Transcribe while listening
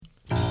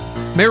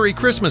Merry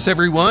Christmas,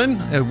 everyone.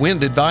 A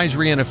wind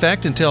advisory in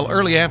effect until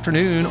early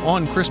afternoon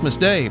on Christmas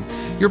Day.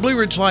 Your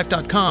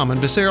BlueRidgeLife.com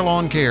and Becerra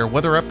Lawncare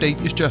weather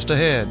update is just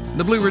ahead.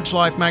 The Blue Ridge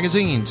Life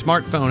magazine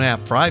smartphone app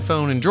for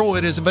iPhone and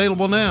Droid is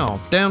available now.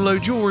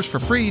 Download yours for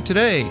free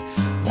today.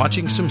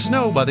 Watching some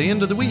snow by the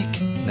end of the week.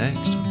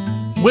 Next.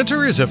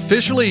 Winter is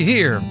officially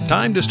here.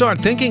 Time to start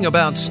thinking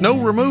about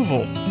snow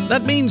removal.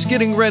 That means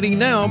getting ready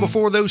now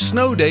before those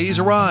snow days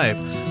arrive.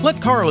 Let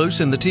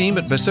Carlos and the team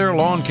at Becerra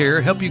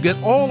Lawncare help you get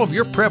all of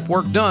your prep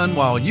work done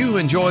while you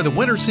enjoy the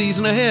winter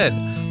season ahead.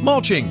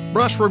 Mulching,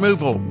 brush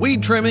removal,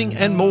 weed trimming,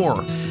 and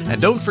more.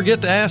 And don't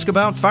forget to ask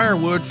about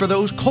firewood for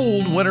those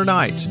cold winter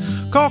nights.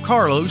 Call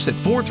Carlos at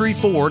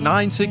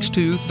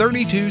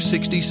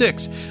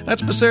 434-962-3266.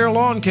 That's Becerra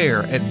Lawn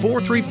Care at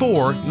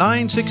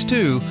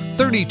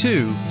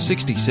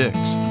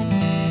 434-962-3266.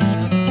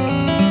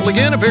 Well,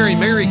 again, a very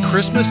Merry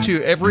Christmas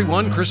to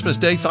everyone. Christmas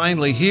Day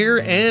finally here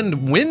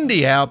and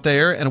windy out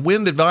there, and a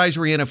wind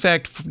advisory in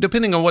effect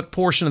depending on what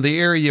portion of the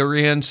area you're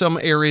in. Some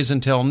areas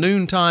until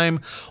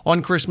noontime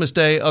on Christmas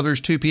Day, others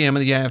 2 p.m.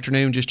 in the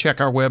afternoon. Just check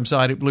our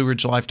website at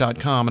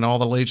BlueRidgeLife.com, and all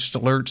the latest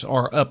alerts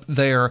are up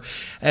there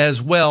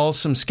as well.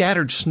 Some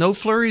scattered snow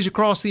flurries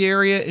across the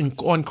area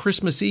on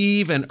Christmas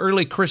Eve and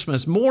early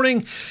Christmas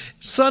morning.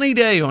 Sunny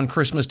day on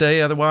Christmas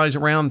Day, otherwise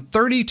around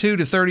 32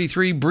 to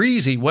 33,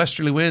 breezy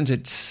westerly winds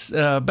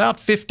at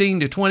about 15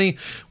 to 20,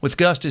 with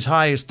gusts as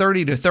high as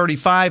 30 to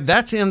 35.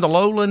 That's in the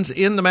lowlands.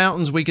 In the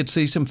mountains, we could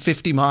see some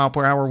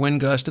 50-mile-per-hour wind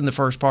gust in the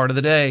first part of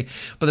the day.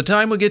 By the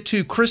time we get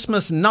to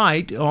Christmas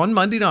night, on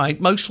Monday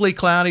night, mostly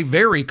cloudy,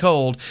 very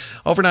cold.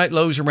 Overnight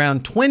lows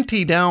around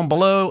 20 down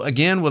below,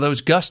 again with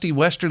those gusty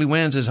westerly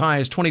winds as high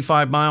as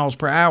 25 miles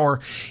per hour.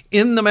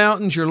 In the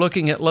mountains, you're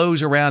looking at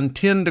lows around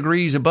 10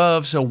 degrees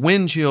above, so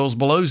wind chills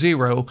below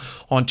zero.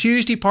 On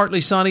Tuesday,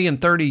 partly sunny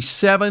and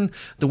 37.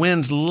 The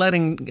wind's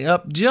letting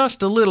up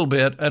just a little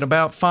bit at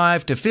about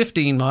 5 to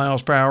 15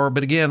 miles per hour,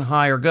 but again,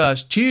 higher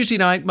gusts. Tuesday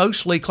night,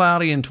 mostly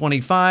cloudy and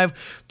 25,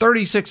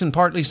 36 and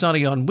partly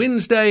sunny on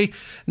Wednesday,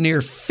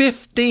 near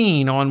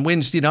 15 on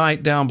Wednesday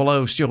night down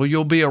below. Still,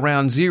 you'll be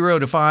around 0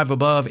 to 5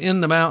 above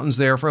in the mountains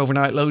there for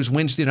overnight lows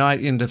Wednesday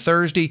night into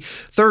Thursday.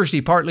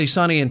 Thursday, partly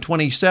sunny and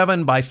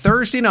 27. By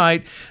Thursday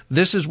night,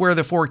 this is where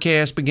the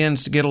forecast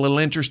begins to get a little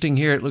interesting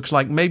here. It looks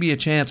like maybe a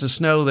chance of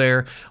snow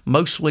there,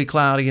 mostly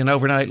cloudy and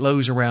overnight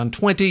lows around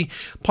 20.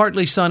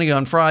 Partly sunny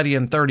on Friday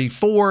and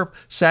 34,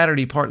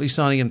 Saturday partly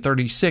sunny and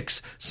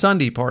 36,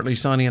 Sunday partly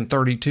sunny and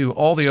 32.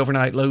 All the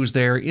overnight lows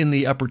there in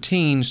the upper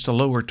teens to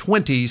lower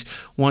 20s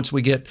once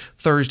we get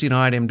Thursday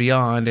night and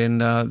beyond. And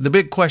the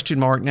big question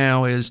mark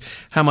now is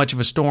how much of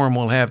a storm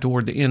we'll have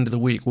toward the end of the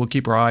week. We'll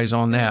keep our eyes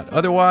on that.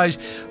 Otherwise,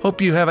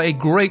 hope you have a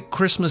great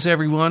Christmas,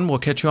 everyone. We'll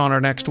catch you on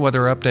our next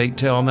weather update.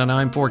 Till then,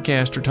 I'm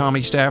forecaster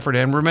Tommy Stafford,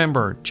 and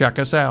remember, check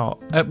us out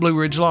at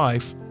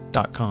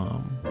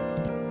BlueRidgeLife.com.